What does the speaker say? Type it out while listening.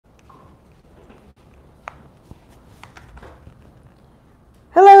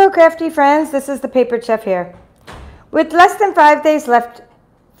crafty friends, this is the Paper Chef here. With less than 5 days left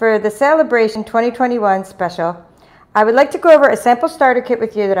for the Sale-A-Bration 2021 special, I would like to go over a sample starter kit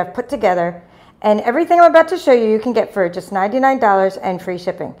with you that I've put together, and everything I'm about to show you, you can get for just $99 and free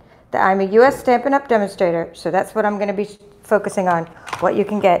shipping. I'm a US Stampin' Up! Demonstrator, so that's what I'm going to be focusing on, what you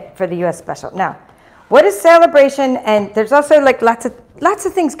can get for the US special. Now, what is Sale-A-Bration? And there's also like lots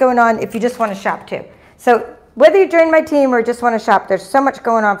of things going on if you just want to shop too. So whether you join my team or just want to shop, there's so much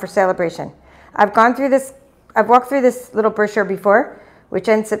going on for Sale-A-Bration. I've walked through this little brochure before, which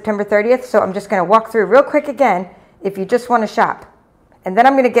ends September 30th, so I'm just going to walk through real quick again if you just want to shop. And then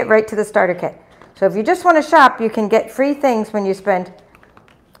I'm going to get right to the starter kit. So if you just want to shop, you can get free things when you spend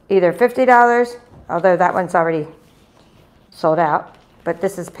either $50, although that one's already sold out, but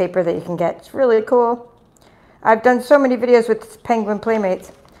this is paper that you can get. It's really cool. I've done so many videos with Penguin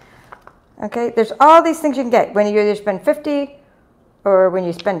Playmates. Okay, there's all these things you can get when you either spend 50 or when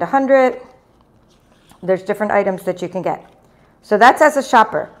you spend 100. There's different items that you can get. So that's as a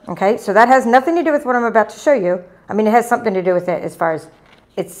shopper, okay? So that has nothing to do with what I'm about to show you. I mean, it has something to do with it as far as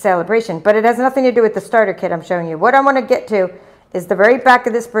its Sale-A-Bration, but it has nothing to do with the starter kit I'm showing you. What I want to get to is the very back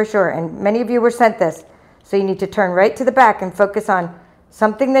of this brochure, and many of you were sent this, so you need to turn right to the back and focus on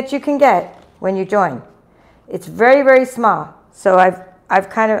something that you can get when you join. It's very, very small, so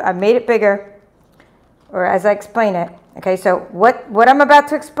I've made it bigger, or as I explain it. Okay, so what I'm about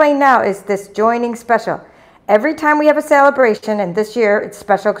to explain now is this joining special. Every time we have a Sale-A-Bration, and this year it's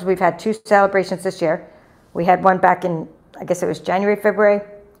special because we've had 2 Sale-A-Brations this year. We had one back in, I guess it was January, February,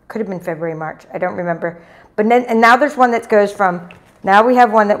 could have been February, March, I don't remember. But then, and now there's one that goes from, now we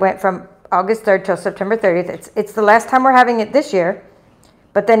have one that went from August 3rd till September 30th. It's the last time we're having it this year,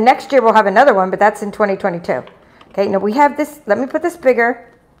 but then next year we'll have another one, but that's in 2022. Okay, now we have this, let me put this bigger.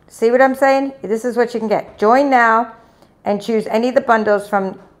 See what I'm saying? This is what you can get. Join now and choose any of the bundles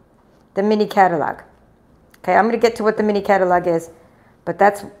from the mini catalog. Okay, I'm going to get to what the mini catalog is, but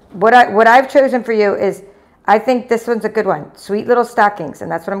that's what I've chosen for you is, I think this one's a good one. Sweet Little Stockings,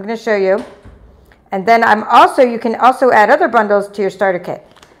 and that's what I'm going to show you. And then you can also add other bundles to your starter kit.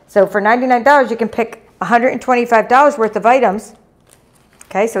 So for $99, you can pick $125 worth of items.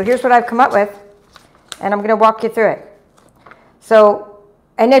 Okay, so here's what I've come up with, and I'm going to walk you through it. So,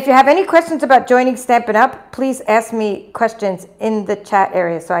 and if you have any questions about joining Stampin' Up, please ask me questions in the chat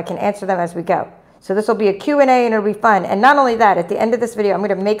area so I can answer them as we go. So this will be a Q&A and it'll be fun. And not only that, at the end of this video, I'm going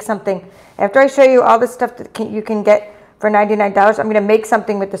to make something. After I show you all the stuff that you can get for $99, I'm going to make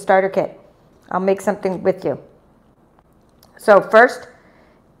something with the starter kit. I'll make something with you. So first,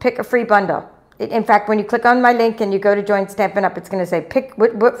 pick a free bundle. In fact, when you click on my link and you go to join Stampin' Up, it's going to say, pick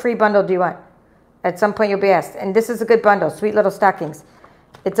what free bundle do you want? At some point you'll be asked. And this is a good bundle, Sweet Little Stockings.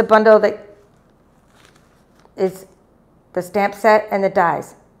 It's a bundle that is the stamp set and the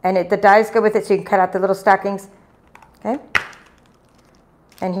dies. And the dies go with it so you can cut out the little stockings. Okay?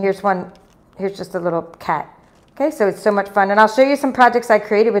 And here's just a little cat. Okay, so it's so much fun. And I'll show you some projects I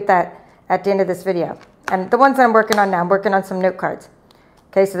created with that at the end of this video. And the ones that I'm working on now, I'm working on some note cards.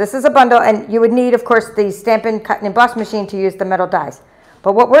 Okay, so this is a bundle, and you would need, of course, the Stampin' Cut and Emboss machine to use the metal dies.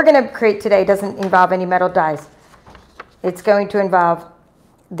 But what we're going to create today doesn't involve any metal dies. It's going to involve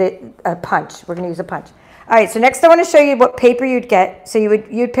a punch. We're going to use a punch. All right, so next I want to show you what paper you'd get. So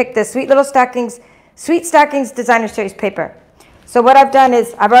you'd pick the Sweet Little Stockings, Sweet Stockings Designer Series paper. So what I've done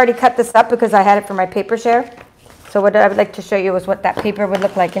is I've already cut this up because I had it for my paper share. So what I would like to show you is what that paper would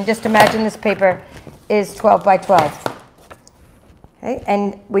look like. And just imagine this paper is 12 by 12. Okay,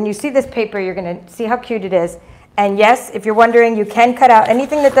 and when you see this paper, you're going to see how cute it is. And yes, if you're wondering, you can cut out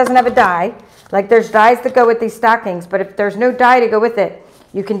anything that doesn't have a die. Like there's dies that go with these stockings, but if there's no die to go with it,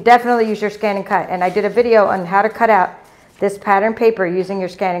 you can definitely use your scan and cut. And I did a video on how to cut out this pattern paper using your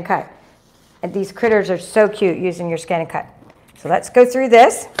scan and cut. And these critters are so cute using your scan and cut. So let's go through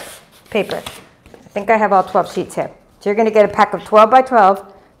this paper. I think I have all 12 sheets here. So you're going to get a pack of 12 by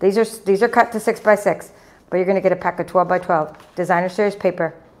 12. These are cut to 6 by 6, but you're going to get a pack of 12 by 12 Designer Series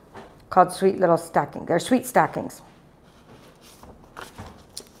paper called Sweet Little Stockings. They're Sweet Stockings.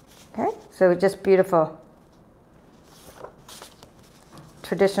 Okay, so just beautiful.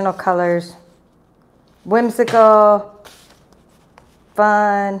 Traditional colors, whimsical,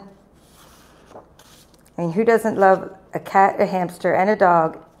 fun. I mean, who doesn't love a cat, a hamster, and a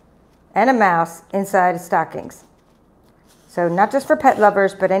dog, and a mouse inside of stockings? So not just for pet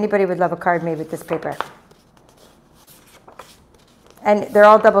lovers, but anybody would love a card made with this paper. And they're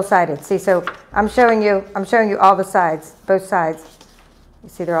all double-sided. See, so I'm showing you all the sides, both sides. You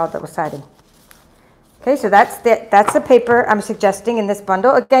see, they're all double-sided. Okay, so that's the paper I'm suggesting in this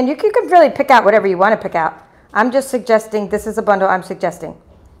bundle. Again, you can really pick out whatever you want to pick out. I'm just suggesting this is a bundle I'm suggesting.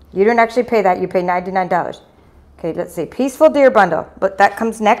 You don't actually pay that. You pay $99. Okay, let's see. Peaceful Deer Bundle. But that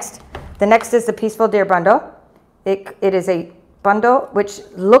comes next. The next is the Peaceful Deer Bundle. It is a bundle which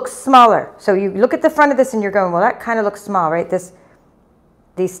looks smaller. So you look at the front of this and you're going, well, that kind of looks small, right?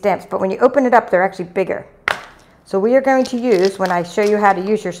 These stamps. But when you open it up, they're actually bigger. So we are going to use, when I show you how to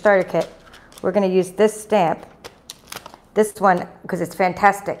use your starter kit, we're going to use this stamp. This one, because it's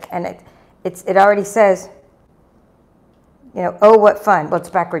fantastic. And it already says, you know, oh, what fun. Well, it's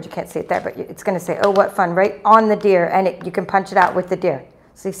backwards. You can't see it there, but it's going to say, oh, what fun, right on the deer. And you can punch it out with the deer.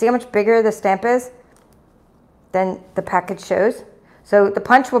 So you see how much bigger the stamp is than the package shows? So the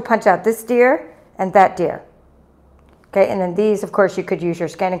punch will punch out this deer and that deer. Okay, and then these, of course, you could use your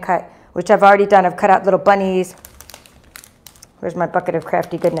scan and cut, which I've already done. I've cut out little bunnies. Where's my bucket of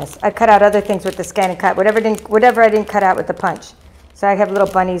crafty goodness? I cut out other things with the scan and cut, whatever I didn't cut out with the punch. So I have little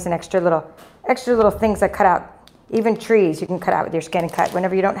bunnies and extra little things I cut out. Even trees you can cut out with your scan and cut.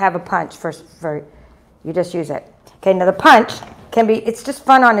 Whenever you don't have a punch, you just use it. Okay, now the punch can be, it's just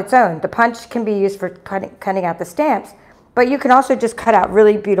fun on its own. The punch can be used for cutting out the stamps, but you can also just cut out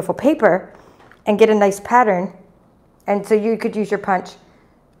really beautiful paper and get a nice pattern. And so you could use your punch.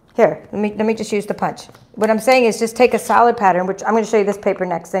 Here, let me just use the punch. What I'm saying is just take a solid pattern, which I'm going to show you this paper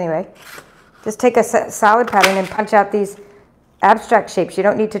next anyway. Just take a solid pattern and punch out these abstract shapes. You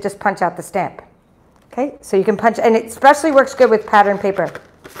don't need to just punch out the stamp. Okay, so you can punch, and it especially works good with pattern paper.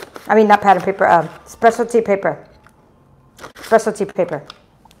 I mean, not pattern paper, specialty paper. Specialty paper.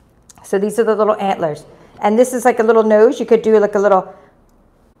 So these are the little antlers. And this is like a little nose. You could do like a little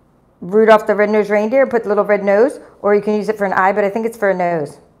Rudolph the Red-Nosed Reindeer, put the little red nose, or you can use it for an eye, but I think it's for a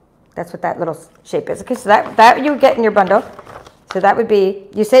nose. That's what that little shape is. Okay, so that you would get in your bundle. So that would be,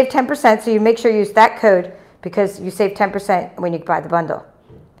 you save 10%, so you make sure you use that code because you save 10% when you buy the bundle.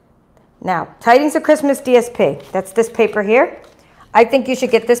 Now, Tidings of Christmas DSP. That's this paper here. I think you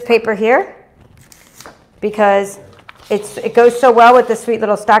should get this paper here because it goes so well with the sweet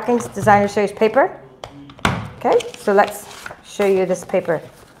little Stockings Designer Series paper. Okay, so let's show you this paper.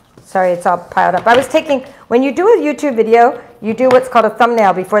 Sorry, it's all piled up. When you do a YouTube video, you do what's called a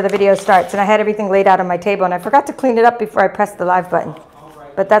thumbnail before the video starts, and I had everything laid out on my table, and I forgot to clean it up before I pressed the live button.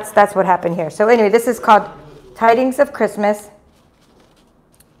 But that's what happened here. So anyway, this is called Tidings of Christmas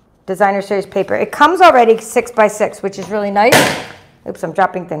Designer Series paper. It comes already 6x6, which is really nice. Oops, I'm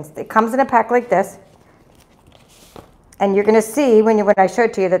dropping things. It comes in a pack like this. And you're going to see when I show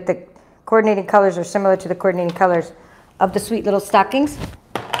it to you that the coordinating colors are similar to the coordinating colors of the sweet little stockings.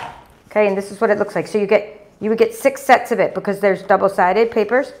 Okay, and this is what it looks like. So you would get 6 sets of it because there's double-sided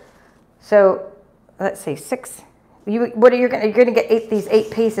papers. So let's see, 6. You're going to get these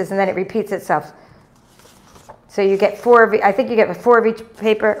 8 pieces, and then it repeats itself. So you get 4 of, I think you get 4 of each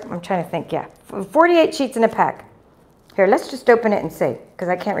paper. I'm trying to think, yeah. 48 sheets in a pack. Here, let's just open it and see, because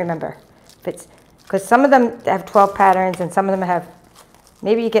I can't remember. Because some of them have 12 patterns, and some of them have,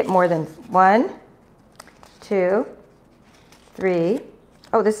 maybe you get more than 1, 2, 3.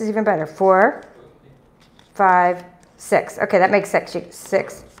 Oh, this is even better. 4, 5, 6. Okay, that makes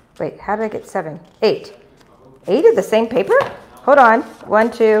 6. Wait, how did I get 7? 8. 8 of the same paper? Hold on.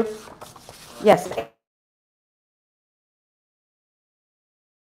 1, 2. Yes.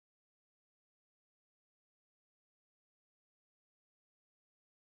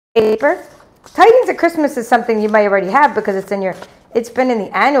 Paper. Tidings of Christmas is something you might already have because it's been in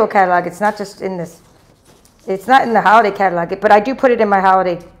the annual catalog. It's not just in this. It's not in the holiday catalog, but I do put it in my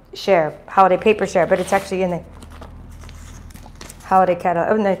holiday paper share, but it's actually in the holiday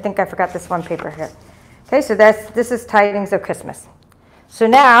catalog. Oh, and I think I forgot this one paper here. Okay, so this is Tidings of Christmas. So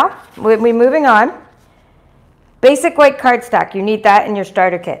now, we're moving on. Basic white cardstock. You need that in your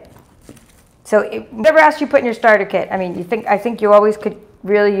starter kit. So whatever else you put in your starter kit, I mean, I think you always could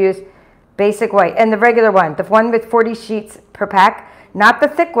really use basic white. And the regular one, the one with 40 sheets per pack, not the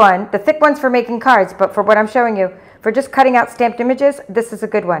thick one. The thick one's for making cards, but for what I'm showing you, for just cutting out stamped images, this is a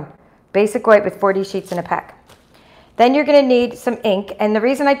good one. Basic white with 40 sheets in a pack. Then you're going to need some ink, and the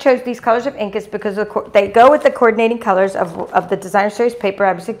reason I chose these colors of ink is because they go with the coordinating colors of the Designer Series paper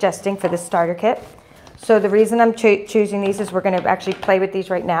I'm suggesting for this starter kit. So the reason I'm choosing these is we're going to actually play with these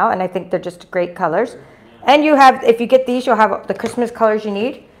right now, and I think they're just great colors. And you have, if you get these, you'll have the Christmas colors you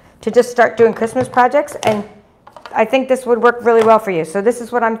need to just start doing Christmas projects, and I think this would work really well for you. So this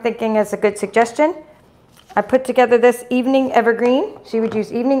is what I'm thinking as a good suggestion. I put together this Evening Evergreen. So you would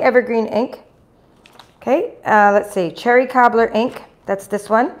use Evening Evergreen ink. Okay, let's see, Cherry Cobbler Ink, that's this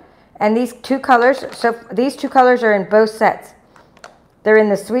one. And these 2 colors, so these 2 colors are in both sets. They're in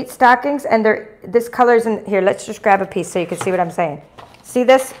the Sweet Stockings, and this color's in, here, let's just grab a piece so you can see what I'm saying. See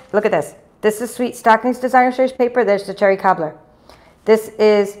this? Look at this. This is Sweet Stockings Designer Series paper, there's the Cherry Cobbler. This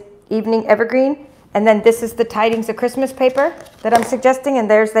is Evening Evergreen. And then this is the Tidings of Christmas paper that I'm suggesting. And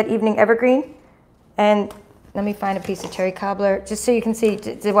there's that Evening Evergreen. And let me find a piece of cherry cobbler, just so you can see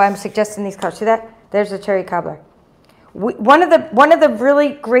why I'm suggesting these colors. See that? There's the cherry cobbler. One of the really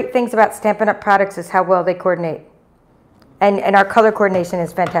great things about Stampin' Up! Products is how well they coordinate. And our color coordination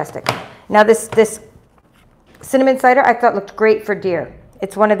is fantastic. Now this cinnamon cider I thought looked great for deer.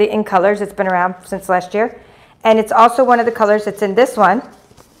 It's one of the ink colors. It's been around since last year. And it's also one of the colors that's in this one.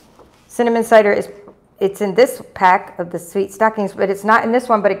 Cinnamon cider it's in this pack of the sweet stockings, but it's not in this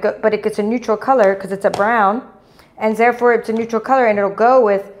one, but it gets a neutral color because it's a brown, and therefore it's a neutral color, and it'll go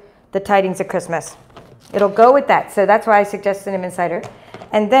with the Tidings of Christmas. It'll go with that, so that's why I suggest cinnamon cider.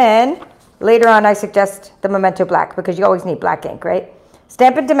 And then later on I suggest the Memento Black, because you always need black ink, right?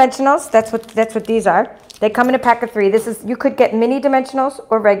 Stampin Dimensionals, that's what these are. They come in a pack of 3. You could get mini dimensionals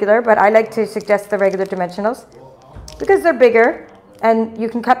or regular, but I like to suggest the regular dimensionals because they're bigger and you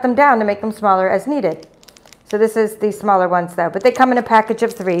can cut them down to make them smaller as needed. So this is the smaller ones though, but they come in a package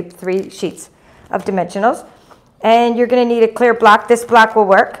of 3 sheets of dimensionals. And you're going to need a clear block. This block will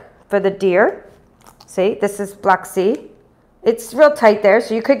work for the deer. See, this is block C. It's real tight there,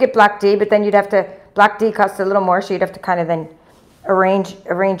 so you could get block D, but then you'd have to, block D costs a little more, so you'd have to kind of then arrange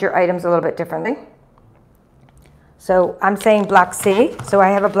your items a little bit differently. So I'm saying block C. So I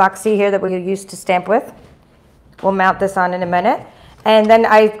have a block C here that we'll use to stamp with. We'll mount this on in a minute. And then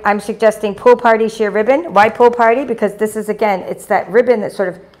I'm suggesting Pool Party sheer ribbon. Why Pool Party? Because this is, again, it's that ribbon that sort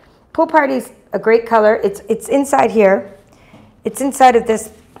of, Pool Party's a great color. It's inside here. It's inside of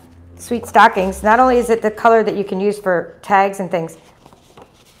this sweet stockings. Not only is it the color that you can use for tags and things,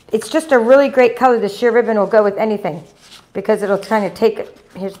 it's just a really great color. The sheer ribbon will go with anything because it'll kind of take,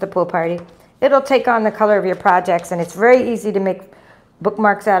 here's the Pool Party. It'll take on the color of your projects, and it's very easy to make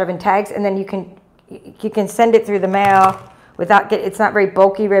bookmarks out of and tags, and then you can send it through the mail without it's not very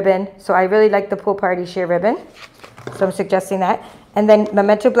bulky ribbon. So I really like the Pool Party sheer ribbon. So I'm suggesting that. And then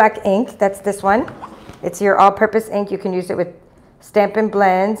Memento Black Ink, that's this one. It's your all-purpose ink. You can use it with Stampin'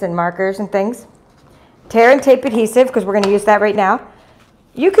 blends and markers and things. Tear and tape adhesive, because we're going to use that right now.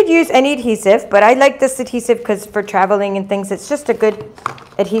 You could use any adhesive, but I like this adhesive because for traveling and things, it's just a good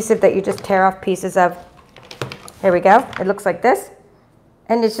adhesive that you just tear off pieces of. Here we go. It looks like this.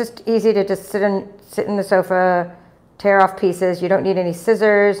 And it's just easy to just sit in the sofa, tear off pieces. You don't need any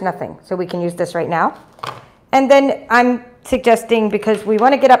scissors, nothing. So we can use this right now. And then I'm suggesting, because we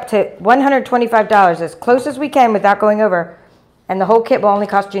want to get up to $125 as close as we can without going over, and the whole kit will only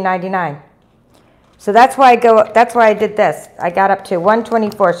cost you $99. So that's why I did this. I got up to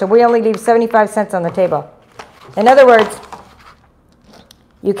 $124. So we only leave 75 cents on the table. In other words,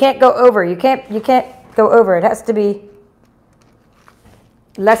 you can't go over. You can't go over. It has to be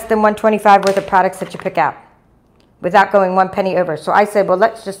less than $125 worth of products that you pick out without going 1 penny over. So I said, well,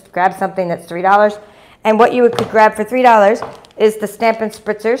 let's just grab something that's $3. And what you could grab for $3 is the Stampin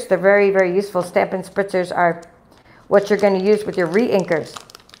Spritzers. They're very, very useful. Stampin Spritzers are what you're going to use with your re-inkers.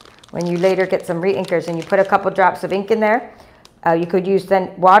 When you later get some re-inkers and you put a couple drops of ink in there, you could use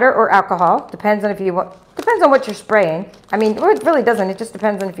then water or alcohol. Depends on what you're spraying. I mean, it really doesn't. It just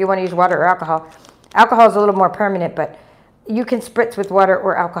depends on if you want to use water or alcohol. Alcohol is a little more permanent, but you can spritz with water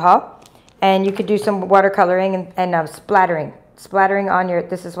or alcohol. And you could do some watercoloring and splattering. Splattering on your,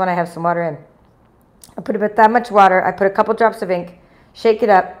 this is when I have some water in. I put about that much water. I put a couple drops of ink, shake it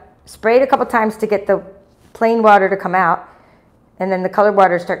up, spray it a couple times to get the plain water to come out. And then the colored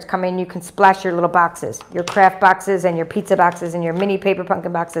water starts coming. You can splash your little boxes, your craft boxes and your pizza boxes and your mini paper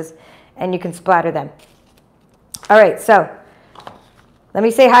pumpkin boxes, and you can splatter them. All right, so let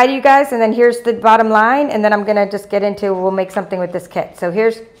me say hi to you guys, and then here's the bottom line, and then I'm going to just get into, we'll make something with this kit.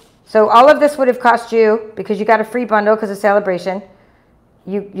 So all of this would have cost you, because you got a free bundle because of Sale-A-Bration,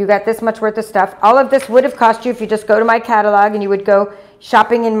 you got this much worth of stuff. All of this would have cost you if you just go to my catalog and you would go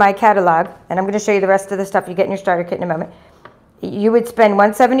shopping in my catalog, and I'm going to show you the rest of the stuff you get in your starter kit in a moment. You would spend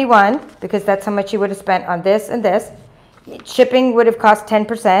 $171 because that's how much you would have spent on this and this. Shipping would have cost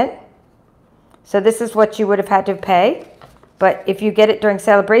 10%. So this is what you would have had to pay. But if you get it during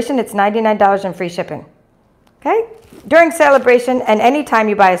Sale-A-Bration, it's $99 in free shipping. Okay? During Sale-A-Bration and anytime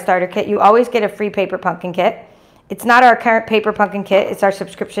you buy a starter kit, you always get a free paper pumpkin kit. It's not our current paper pumpkin kit. It's our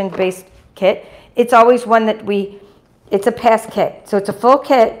subscription-based kit. It's always one that it's a past kit. So it's a full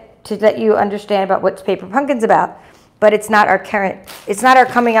kit to let you understand about what paper pumpkin's about. But it's not our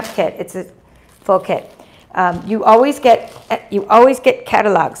coming up kit. It's a full kit. You always get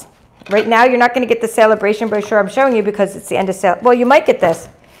catalogs. Right now, you're not going to get the Sale-A-Bration brochure I'm showing you because it's the end of sale. Well, you might get this.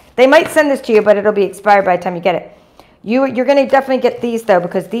 They might send this to you, but it'll be expired by the time you get it. You're going to definitely get these though,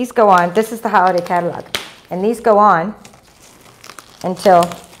 because these go on. This is the holiday catalog, and these go on until,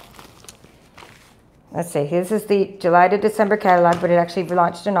 let's see, this is the July to December catalog, but it actually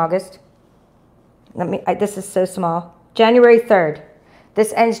launched in August. This is so small. January 3rd.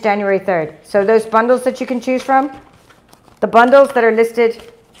 This ends January 3rd. So those bundles that you can choose from, the bundles that are listed,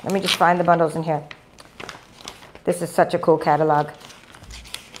 let me just find the bundles in here. This is such a cool catalog.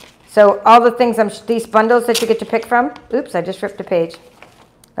 So all the things, these bundles that you get to pick from, oops, I just ripped a page.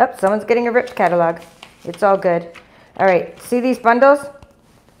 Oh, someone's getting a ripped catalog. It's all good. All right, see these bundles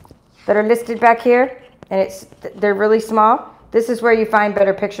that are listed back here? And they're really small. This is where you find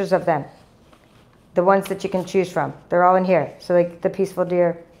better pictures of them. The ones that you can choose from. They're all in here. So like the Peaceful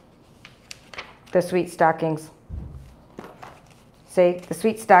Deer, the Sweet Stockings. See, the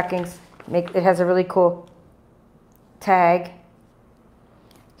Sweet Stockings, it has a really cool tag.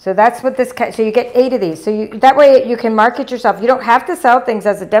 So that's what this, so you get 8 of these. So that way you can market yourself. You don't have to sell things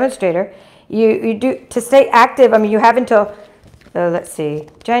as a demonstrator. You do, to stay active, I mean, you have until, let's see,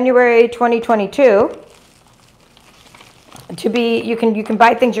 January 2022 to be, you can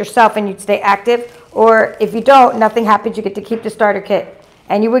buy things yourself and you'd stay active. Or if you don't, nothing happens, you get to keep the starter kit.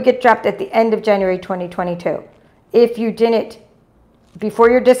 And you would get dropped at the end of January 2022. If you didn't, before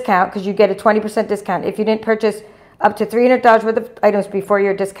your discount, because you get a 20% discount, if you didn't purchase up to $300 worth of items before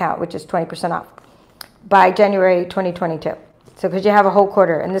your discount, which is 20% off, by January 2022. So because you have a whole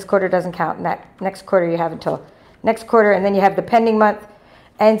quarter, and this quarter doesn't count, and that next quarter you have until next quarter, and then you have the pending month.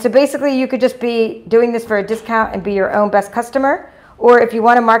 And so basically you could just be doing this for a discount and be your own best customer. Or if you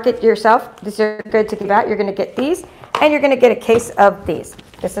want to market yourself, these are good to give out. You're going to get these, and you're going to get a case of these.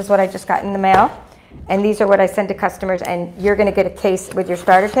 This is what I just got in the mail, and these are what I send to customers, and you're going to get a case with your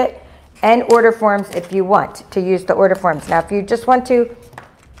starter kit and order forms if you want to use the order forms. Now, if you just want to,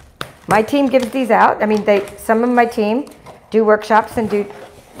 my team gives these out. I mean, some of my team do workshops and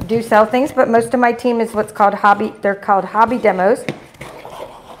do sell things, but most of my team is what's called hobby. They're called hobby demos.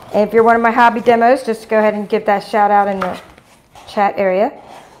 And if you're one of my hobby demos, just go ahead and give that shout out in the chat area.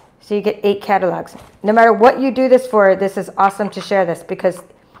 So you get 8 catalogs. No matter what you do this for, this is awesome to share this, because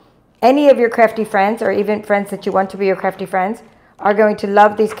any of your crafty friends, or even friends that you want to be your crafty friends, are going to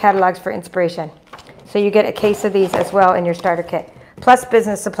love these catalogs for inspiration. So you get a case of these as well in your starter kit, plus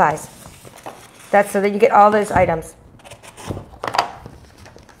business supplies. That's so that you get all those items.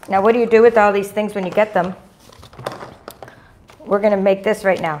 Now, what do you do with all these things when you get them? We're going to make this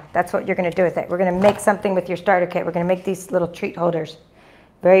right now. That's what you're going to do with it. We're going to make something with your starter kit. We're going to make these little treat holders.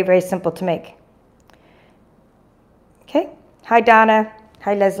 Very, very simple to make. Okay. Hi, Donna.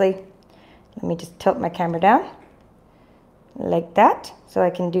 Hi, Leslie. Let me just tilt my camera down like that so I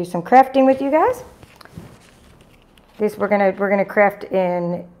can do some crafting with you guys. This we're gonna craft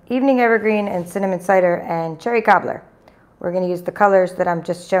in Evening Evergreen and Cinnamon Cider and Cherry Cobbler. We're going to use the colors that I'm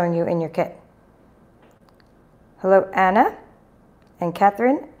just showing you in your kit. Hello, Anna and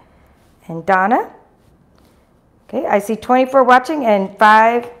Catherine and Donna. Okay, I see 24 watching and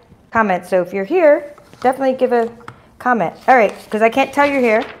 5 comments. So if you're here, definitely give a comment. All right, because I can't tell you're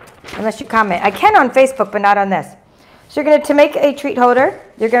here unless you comment. I can on Facebook, but not on this. So you're going to make a treat holder.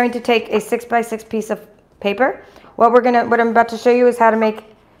 You're going to take a 6x6 piece of paper. What I'm about to show you is how to make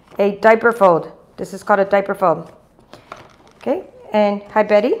a diaper fold. This is called a diaper fold. Okay, and hi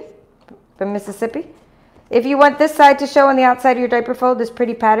Betty from Mississippi. If you want this side to show on the outside of your diaper fold, this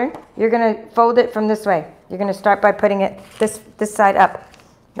pretty pattern, you're going to fold it from this way. You're going to start by putting it this side up.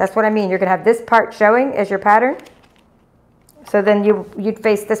 That's what I mean. You're going to have this part showing as your pattern. So then you'd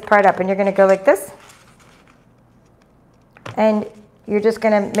face this part up, and you're going to go like this. And you're just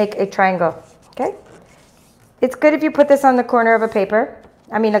going to make a triangle. Okay? It's good if you put this on the corner of a paper.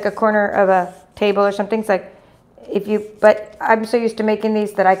 I mean, like a corner of a table or something. It's like but I'm so used to making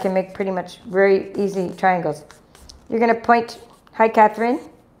these that I can make pretty much very easy triangles. You're going to point, hi Catherine.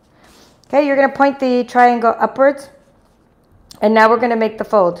 Okay, you're going to point the triangle upwards. And now we're going to make the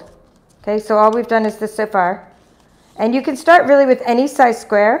fold. Okay, so all we've done is this so far. And you can start really with any size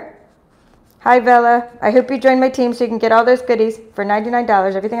square. Hi Vella, I hope you join my team so you can get all those goodies for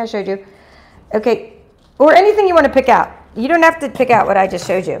 $99, everything I showed you. Okay, or anything you want to pick out. You don't have to pick out what I just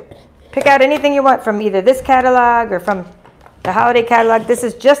showed you. Pick out anything you want from either this catalog or from the holiday catalog. This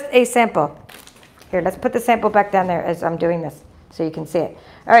is just a sample. Here, let's put the sample back down there as I'm doing this so you can see it.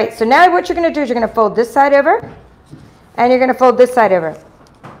 All right, so now what you're going to do is you're going to fold this side over and you're going to fold this side over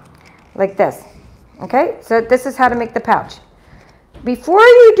like this. Okay, so this is how to make the pouch. Before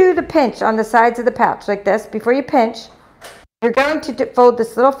you do the pinch on the sides of the pouch like this, before you pinch, you're going to fold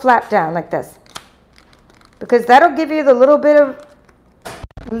this little flap down like this, because that'll give you the little bit of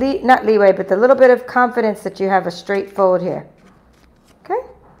not leeway, but the little bit of confidence that you have a straight fold here. Okay,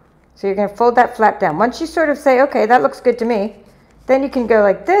 so you're going to fold that flap down. Once you sort of say, okay, that looks good to me, Then you can go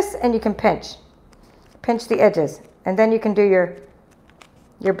like this and you can pinch the edges, and then you can do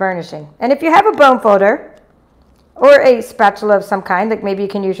your burnishing. And if you have a bone folder or a spatula of some kind, like maybe you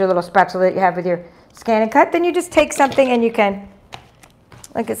can use your little spatula that you have with your scan and cut, then you just take something and you can,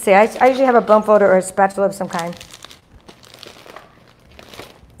 like let's see, I usually have a bone folder or a spatula of some kind.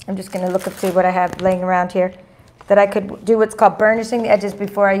 I'm just going to look and see what I have laying around here that I could do what's called burnishing the edges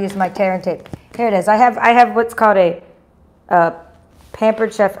before I use my tear and tape. Here it is. I have what's called a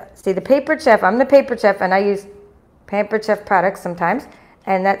Pampered Chef. See, the Papered Chef, I'm the Papered Chef, and I use Pampered Chef products sometimes.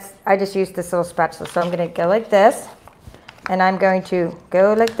 And I just use this little spatula. So I'm going to go like this, and I'm going to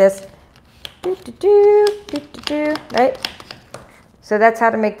go like this. Right? So that's how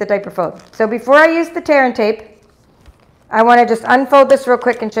to make the diaper fold. So before I use the tear and tape, I want to just unfold this real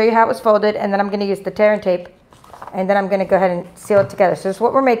quick and show you how it was folded, and then I'm going to use the tear and tape, and then I'm going to go ahead and seal it together. So this is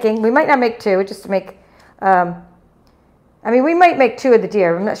what we're making. We might not make two, just to make, we might make two of the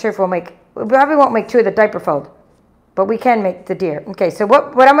deer. I'm not sure if we probably won't make two of the diaper fold, but we can make the deer. Okay, so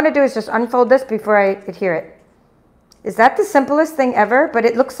what I'm going to do is just unfold this before I adhere it. Is that the simplest thing ever? But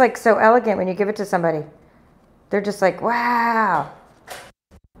it looks like so elegant when you give it to somebody. They're just like, wow,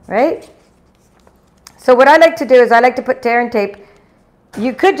 right? So what I like to do is I like to put tear and tape.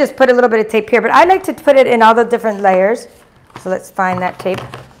 You could just put a little bit of tape here, but I like to put it in all the different layers. So let's find that tape.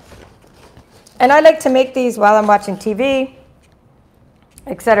 And I like to make these while I'm watching TV,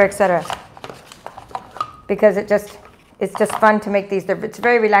 etc., because it's just fun to make these. It's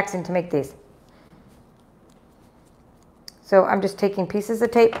very relaxing to make these. So I'm just taking pieces of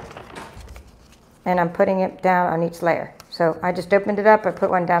tape and I'm putting it down on each layer. So I just opened it up. I put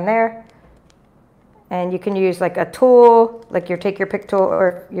one down there. And you can use like a tool, like your take your pick tool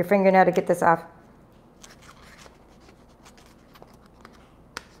or your fingernail to get this off.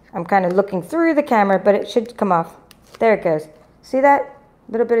 I'm kind of looking through the camera, but it should come off. There it goes. See that?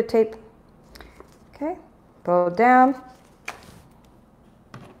 Little bit of tape. Okay, pull it down.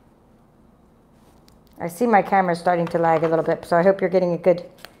 I see my camera starting to lag a little bit, so I hope you're getting a good...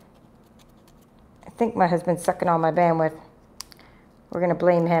 I think my husband's sucking all my bandwidth. We're going to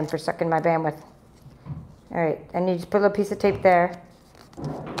blame him for sucking my bandwidth. All right, and you just put a little piece of tape there.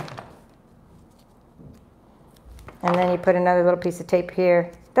 And then you put another little piece of tape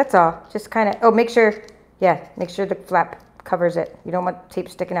here. That's all. Just kind of, make sure the flap covers it. You don't want tape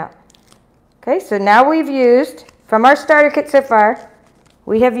sticking out. Okay, so now we've used, from our starter kit so far,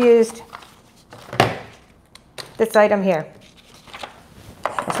 we have used this item here.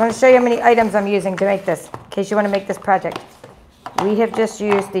 I just want to show you how many items I'm using to make this, in case you want to make this project. We have just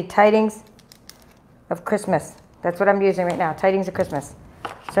used the Tidings of Christmas. That's what I'm using right now, Tidings of Christmas.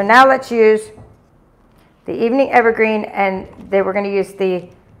 So now let's use the Evening Evergreen, and then we're going to use the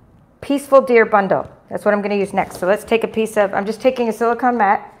Peaceful Deer Bundle. That's what I'm going to use next. So let's take a piece of, I'm just taking a silicone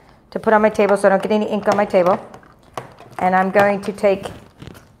mat to put on my table so I don't get any ink on my table. And I'm going to take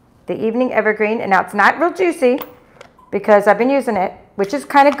the Evening Evergreen, and now it's not real juicy because I've been using it, which is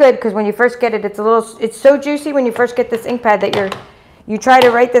kind of good because when you first get it, it's so juicy when you first get this ink pad that you try to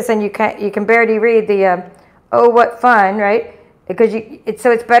write this and you can barely read the oh what fun, right? Because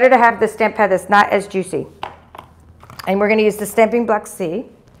so it's better to have the stamp pad that's not as juicy. And we're going to use the Stampin' Block C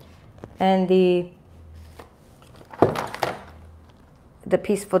and the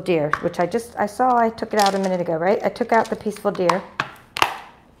Peaceful Deer, which I took it out a minute ago, right? I took out the Peaceful Deer.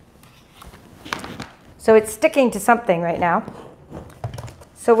 So it's sticking to something right now.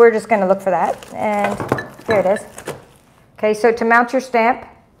 So we're just going to look for that. And here it is. Okay, so to mount your stamp,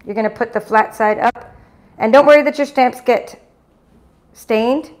 you're going to put the flat side up. And don't worry that your stamps get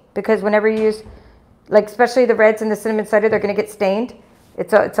stained, because whenever you use, like especially the reds and the cinnamon cider, they're going to get stained.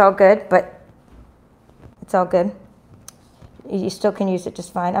 It's all good, but it's all good. You still can use it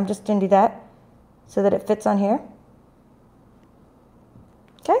just fine. I'm just going to do that so that it fits on here.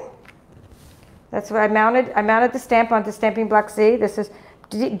 Okay. That's what I mounted. I mounted the stamp onto Stampin' Block C. This is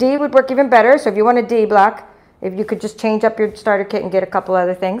D would work even better. So if you want a D block, if you could just change up your starter kit and get a couple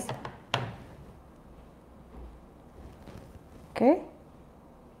other things. Okay.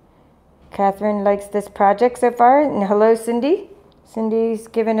 Catherine likes this project so far. And hello, Cindy. Cindy's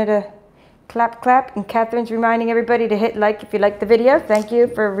giving it a clap, clap. And Catherine's reminding everybody to hit like if you like the video. Thank you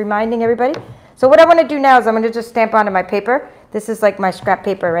for reminding everybody. So what I want to do now is I'm going to just stamp onto my paper. This is like my scrap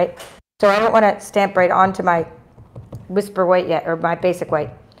paper, right? So I don't want to stamp right onto my Whisper White yet, or my basic white.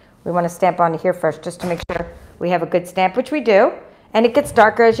 We want to stamp onto here first, just to make sure we have a good stamp, which we do. And it gets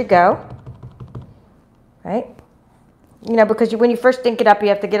darker as you go, right? You know, because when you first ink it up, you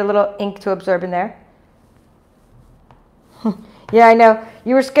have to get a little ink to absorb in there. Yeah, I know.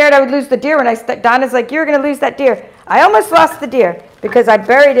 You were scared I would lose the deer when Donna's like, you're going to lose that deer. I almost lost the deer because I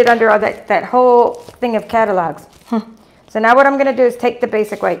buried it under all that whole thing of catalogs. So now what I'm going to do is take the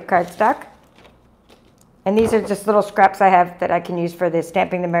basic white cardstock. And these are just little scraps I have that I can use for the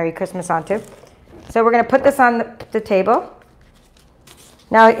stamping the Merry Christmas onto. So we're going to put this on the table.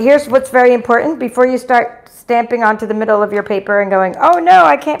 Now here's what's very important. Before you start stamping onto the middle of your paper and going, oh no,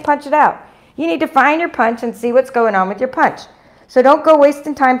 I can't punch it out. You need to find your punch and see what's going on with your punch. So don't go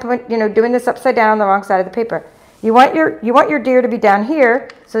wasting time doing this upside down on the wrong side of the paper. You want your deer to be down here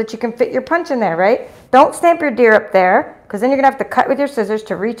so that you can fit your punch in there, right? Don't stamp your deer up there, because then you're going to have to cut with your scissors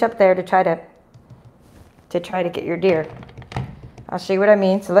to reach up there to try to get your deer. I'll show you what I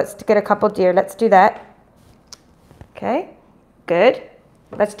mean. So let's get a couple deer. Let's do that. Okay, good.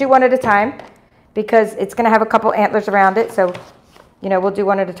 Let's do one at a time because it's going to have a couple antlers around it. So, we'll do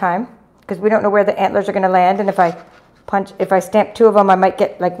one at a time because we don't know where the antlers are going to land. And if I stamp two of them, I might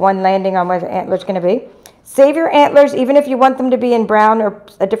get like one landing on where the antler's going to be. Save your antlers, even if you want them to be in brown or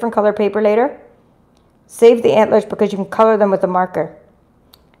a different color paper later. Save the antlers because you can color them with a marker.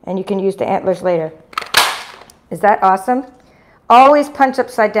 And you can use the antlers later. Is that awesome? Always punch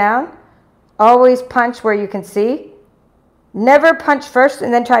upside down. Always punch where you can see. Never punch first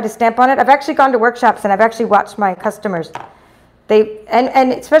and then try to stamp on it. I've actually gone to workshops and I've actually watched my customers.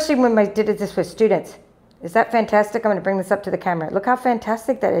 And especially when I did this with students. Is that fantastic? I'm going to bring this up to the camera. Look how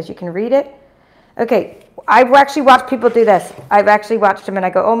fantastic that is. You can read it. Okay, I've actually watched people do this. I've actually watched them and I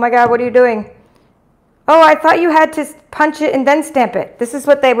go, oh my God, what are you doing? Oh, I thought you had to punch it and then stamp it. This is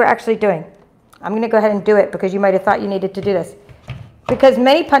what they were actually doing. I'm going to go ahead and do it because you might have thought you needed to do this. Because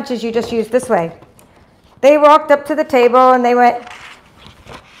many punches you just use this way. They walked up to the table and they went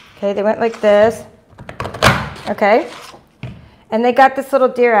like this. Okay. And they got this little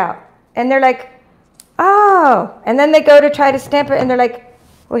deer out. And they're like, oh. And then they go to try to stamp it and they're like,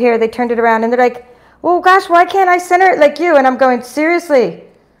 well, here, they turned it around and they're like, well, gosh, why can't I center it like you? And I'm going, seriously?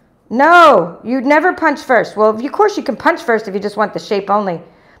 No, you'd never punch first. Well, of course you can punch first if you just want the shape only.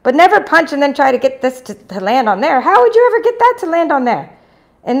 But never punch and then try to get this to land on there. How would you ever get that to land on there?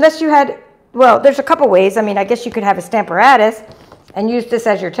 Unless you had, well, there's a couple ways. I mean, I guess you could have a Stamparatus and use this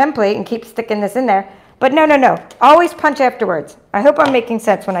as your template and keep sticking this in there. But no, no, no. Always punch afterwards. I hope I'm making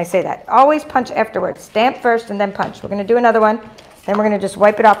sense when I say that. Always punch afterwards. Stamp first and then punch. We're going to do another one. Then we're going to just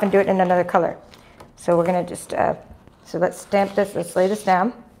wipe it off and do it in another color. So we're going to just, so let's stamp this. Let's lay this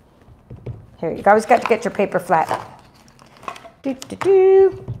down. Here, you always got to get your paper flat. Here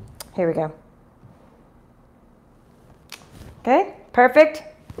we go. Okay, perfect.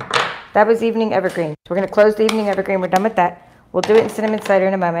 That was Evening Evergreen. We're going to close the Evening Evergreen. We're done with that. We'll do it in Cinnamon Cider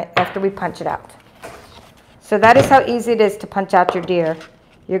in a moment after we punch it out. So that is how easy it is to punch out your deer.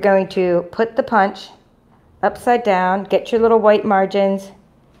 You're going to put the punch upside down, get your little white margins.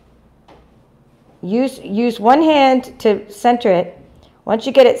 Use one hand to center it. Once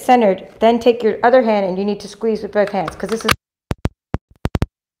you get it centered, then take your other hand and you need to squeeze with both hands because this is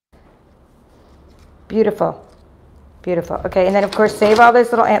beautiful. Beautiful. Okay, and then of course save all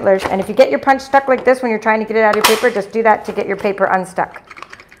those little antlers. And if you get your punch stuck like this when you're trying to get it out of your paper, just do that to get your paper unstuck.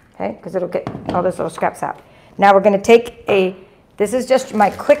 Okay, because it'll get all those little scraps out. Now we're going to take this is just my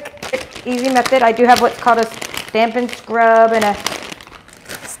quick, easy method. I do have what's called a Stampin' Scrub and a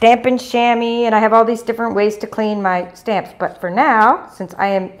Stampin' Chamois, and I have all these different ways to clean my stamps. But for now, since I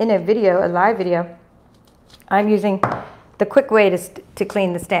am in a live video, I'm using the quick way to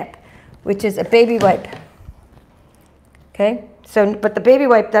clean the stamp, which is a baby wipe. Okay, so, but the baby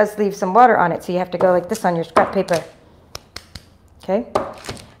wipe does leave some water on it, so you have to go like this on your scrap paper. Okay,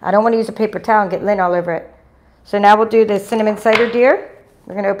 I don't want to use a paper towel and get lint all over it. So now we'll do the Cinnamon Cider deer.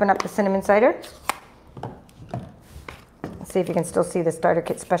 We're going to open up the Cinnamon Cider. Let's see if you can still see the starter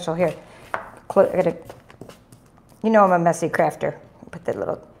kit special here. You know I'm a messy crafter. Put that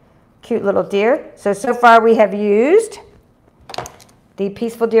little cute little deer. So far we have used the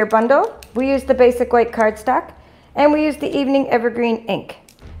Peaceful Deer bundle. We used the basic white cardstock. And we used the Evening Evergreen ink.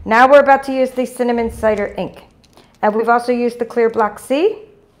 Now we're about to use the Cinnamon Cider ink. And we've also used the clear block C.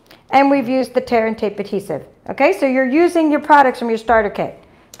 And we've used the tear and tape adhesive. Okay, so you're using your products from your starter kit.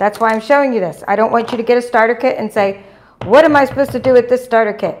 That's why I'm showing you this. I don't want you to get a starter kit and say, what am I supposed to do with this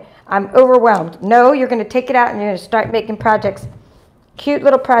starter kit? I'm overwhelmed. No, you're going to take it out and you're going to start making projects, cute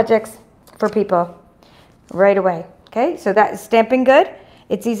little projects for people right away. Okay, so that is stamping good.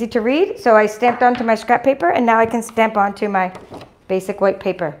 It's easy to read, so I stamped onto my scrap paper, and now I can stamp onto my basic white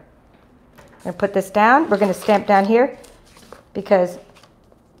paper. I'm going to put this down. We're going to stamp down here because,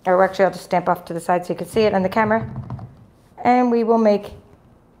 or actually I'll just stamp off to the side so you can see it on the camera. And we will make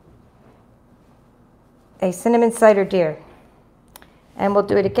a Cinnamon Cider deer. And we'll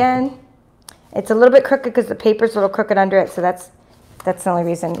do it again. It's a little bit crooked because the paper's a little crooked under it, so that's the only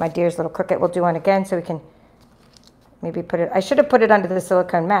reason my dear's a little crooked. We'll do one again so we can maybe put it, I should have put it under the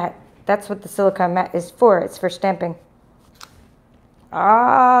silicone mat. That's what the silicone mat is for. It's for stamping.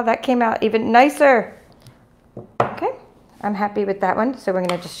 Ah, that came out even nicer. Okay, I'm happy with that one. So we're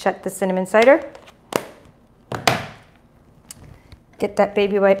going to just shut the cinnamon cider. Get that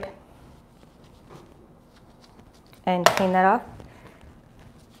baby wipe and clean that off.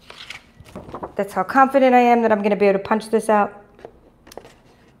 That's how confident I am that I'm going to be able to punch this out.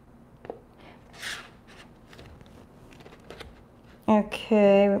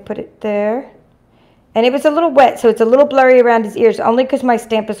 Okay, we'll put it there. And it was a little wet, so it's a little blurry around his ears, only because my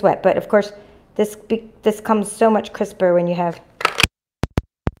stamp is wet. But of course, this comes so much crisper when you have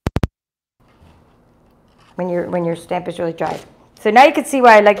when your stamp is really dry. So now you can see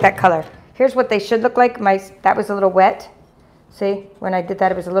why I like that color. Here's what they should look like. That was a little wet. See, when I did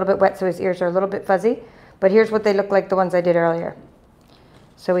that, it was a little bit wet, so his ears are a little bit fuzzy. But here's what they look like, the ones I did earlier.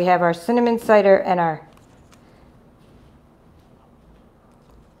 So we have our cinnamon cider and our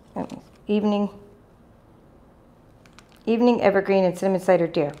evening evergreen and cinnamon cider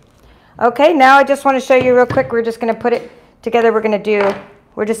deer. Okay, now I just want to show you real quick. We're just going to put it together.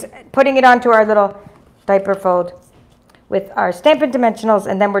 We're just putting it onto our little diaper fold with our Stampin Dimensionals,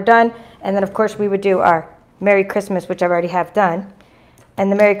 and then we're done. And then of course we would do our Merry Christmas, which I already have done.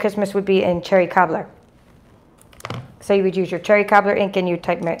 And the Merry Christmas would be in Cherry Cobbler. So you would use your Cherry Cobbler ink and you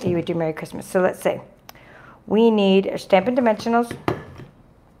would do Merry Christmas. So let's see. We need our Stampin Dimensionals.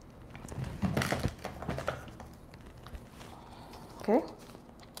 Okay.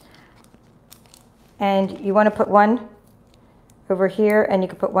 And you want to put one over here, and you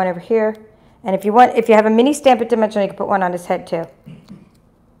can put one over here. And if you have a mini Stampin Dimensional, you can put one on his head too.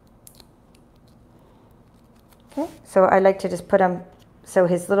 Okay, so I like to just put him so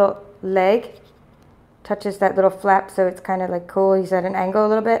his little leg touches that little flap, so it's kind of like cool. He's at an angle a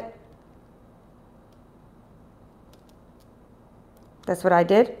little bit. That's what I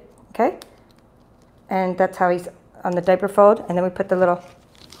did, okay? And that's how he's on the diaper fold. And then we put the little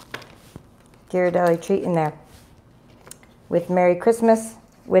Ghirardelli treat in there with Merry Christmas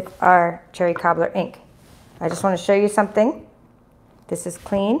with our Cherry Cobbler ink. I just want to show you something. This is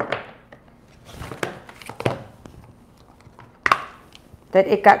clean. That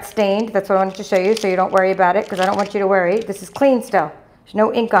it got stained. That's what I wanted to show you, so you don't worry about it, because I don't want you to worry. This is clean still. There's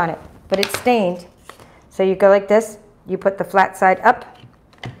no ink on it, but it's stained. So you go like this. You put the flat side up,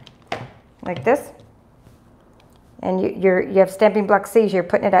 like this. And you have stamping block C, you're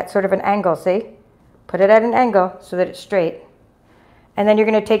putting it at sort of an angle, see? Put it at an angle so that it's straight. And then you're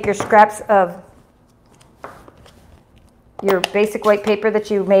going to take your scraps of your basic white paper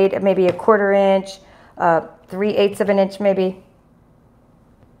that you made, maybe a 1/4 inch, 3/8 of an inch maybe,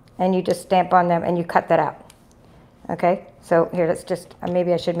 and you just stamp on them and you cut that out. Okay, so here, let's just,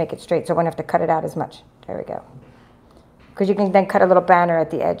 maybe I should make it straight so I won't have to cut it out as much. There we go. Because you can then cut a little banner at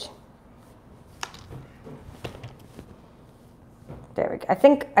the edge. There we go.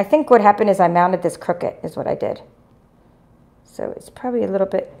 I think what happened is I mounted this crooked is what I did. So it's probably a little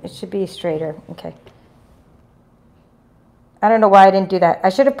bit, it should be straighter. Okay. I don't know why I didn't do that. I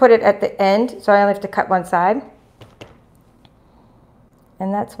should have put it at the end, so I only have to cut one side.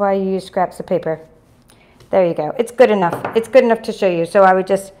 And that's why you use scraps of paper. There you go. It's good enough. It's good enough to show you. So I would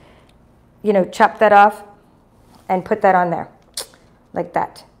just, you know, chop that off and put that on there like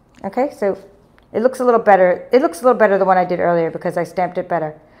that. Okay, so it looks a little better. It looks a little better than the one I did earlier because I stamped it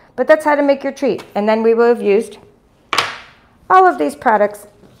better. But that's how to make your treat. And then we will have used all of these products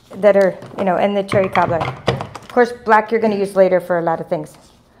that are, you know, in the Cherry Cobbler. Of course, black you're going to use later for a lot of things.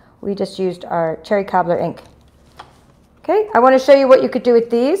 We just used our Cherry Cobbler ink. Okay, I want to show you what you could do with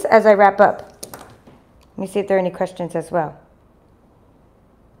these as I wrap up. Let me see if there are any questions as well.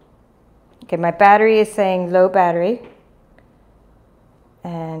 Okay, my battery is saying low battery.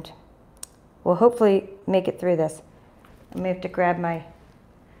 And we'll hopefully make it through this. I may have to grab my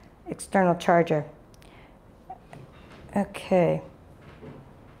external charger. Okay.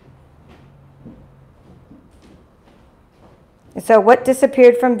 So what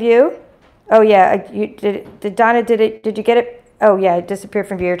disappeared from view? Oh yeah, did Donna, did you get it? Oh yeah, it disappeared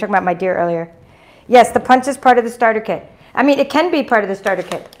from view. You were talking about my deer earlier. Yes, the punch is part of the starter kit. I mean, it can be part of the starter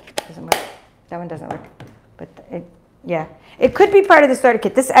kit. Doesn't work. That one doesn't work. But yeah, it could be part of the starter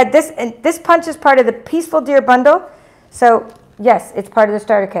kit. This punch is part of the Peaceful Deer bundle. So yes, it's part of the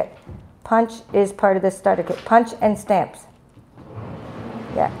starter kit. Punch is part of the starter kit. Punch and stamps.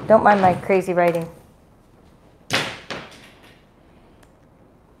 Yeah, don't mind my crazy writing.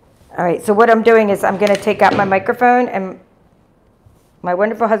 All right, so what I'm doing is I'm going to take out my microphone, and my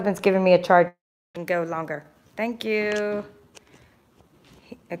wonderful husband's giving me a charge can go longer. Thank you.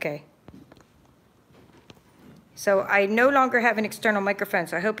 Okay. So I no longer have an external microphone.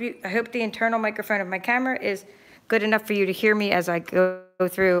 So I hope the internal microphone of my camera is good enough for you to hear me as I go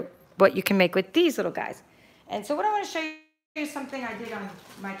through what you can make with these little guys. And so what I want to show you is something I did on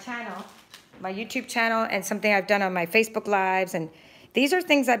my channel, my YouTube channel, and something I've done on my Facebook Lives. And these are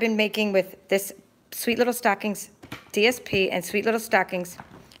things I've been making with this Sweet Little Stockings DSP and Sweet Little Stockings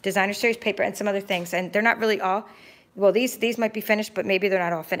Designer Series paper and some other things. And they're not really all, well, these might be finished, but maybe they're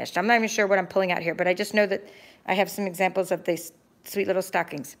not all finished. I'm not even sure what I'm pulling out here, but I just know that I have some examples of this Sweet Little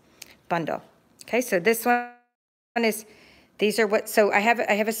Stockings bundle. Okay, so this one is, these are what, so I have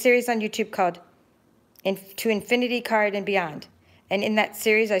a series on YouTube called To Infinity Card and Beyond. And in that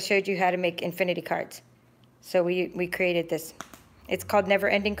series, I showed you how to make infinity cards. So we created this. It's called Never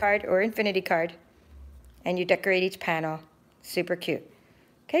Ending Card or Infinity Card. And you decorate each panel. Super cute.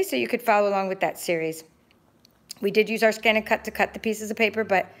 Okay, so you could follow along with that series. We did use our scan and cut to cut the pieces of paper,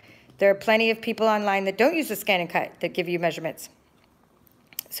 but there are plenty of people online that don't use the scan and cut that give you measurements.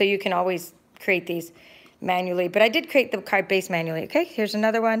 So you can always create these manually. But I did create the card base manually. Okay, here's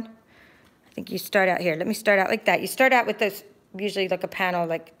another one. I think you start out here. Let me start out like that. You start out with this, usually like a panel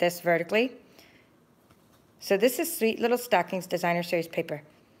like this vertically. So this is Sweet Little Stockings Designer Series paper.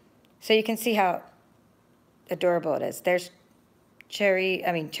 So you can see how adorable it is. There's cherry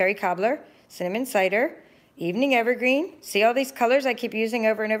cobbler, cinnamon cider, evening evergreen. See all these colors I keep using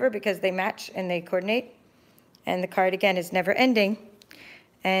over and over because they match and they coordinate. And the card again is never ending.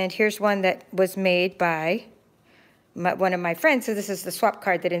 And here's one that was made by one of my friends. So this is the swap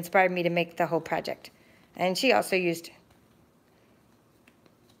card that inspired me to make the whole project. And she also used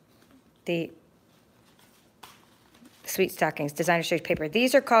the Sweet Stockings Designer Series paper.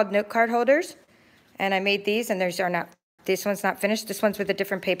 These are called note card holders. And I made these, and this one's not finished. This one's with a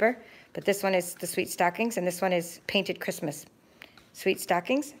different paper. But this one is the Sweet Stockings, and this one is Painted Christmas Sweet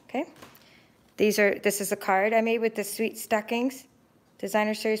Stockings, okay? This is a card I made with the Sweet Stockings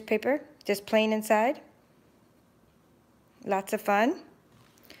Designer Series paper, just plain inside. Lots of fun.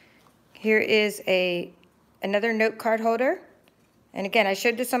 Here is another note card holder. And again, I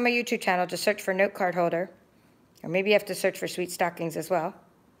showed this on my YouTube channel. Just search for note card holder. Or maybe you have to search for Sweet Stockings as well.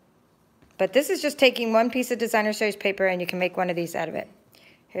 But this is just taking one piece of Designer Series paper, and you can make one of these out of it.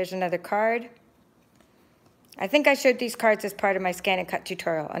 Here's another card. I think I showed these cards as part of my scan and cut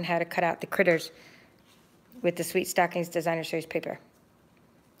tutorial on how to cut out the critters with the Sweet Stockings Designer Series paper.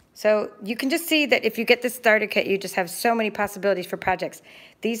 So you can just see that if you get this starter kit, you just have so many possibilities for projects.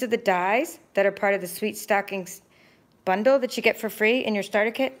 These are the dies that are part of the Sweet Stockings bundle that you get for free in your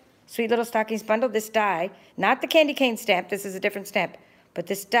starter kit. Sweet Little Stockings bundle, this die, not the candy cane stamp, this is a different stamp, but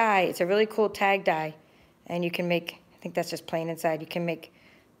this die, it's a really cool tag die. And you can make, I think that's just plain inside, you can make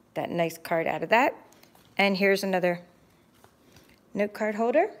that nice card out of that. And here's another note card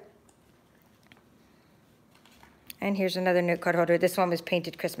holder. And here's another note card holder. This one was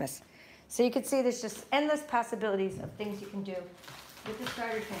Painted Christmas. So you can see there's just endless possibilities of things you can do with the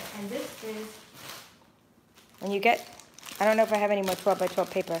starter kit. And this is, when you get, I don't know if I have any more 12 by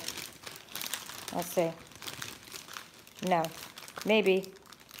 12 paper. Let's see. No, maybe.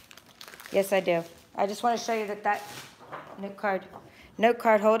 Yes, I do. I just want to show you that note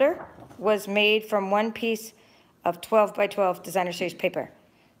card holder was made from one piece of 12 by 12 Designer Series paper.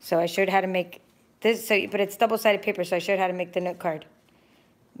 So I showed how to make this, but it's double-sided paper, so I showed how to make the note card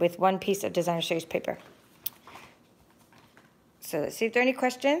with one piece of Designer Series paper. So let's see if there are any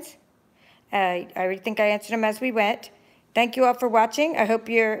questions. I think I answered them as we went. Thank you all for watching. I hope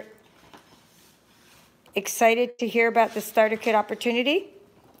you're excited to hear about the starter kit opportunity.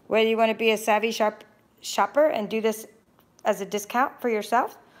 Whether you want to be a savvy shopper and do this as a discount for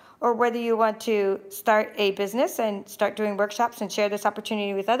yourself, or whether you want to start a business and start doing workshops and share this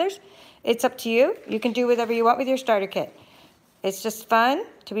opportunity with others, it's up to you. You can do whatever you want with your starter kit. It's just fun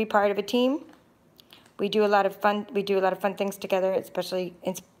to be part of a team. We do a lot of fun things together, especially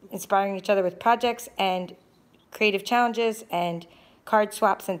inspiring each other with projects and creative challenges and card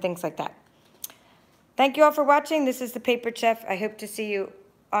swaps and things like that. Thank you all for watching. This is the Paper Chef. I hope to see you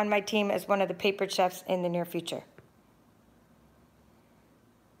on my team as one of the Paper Chefs in the near future.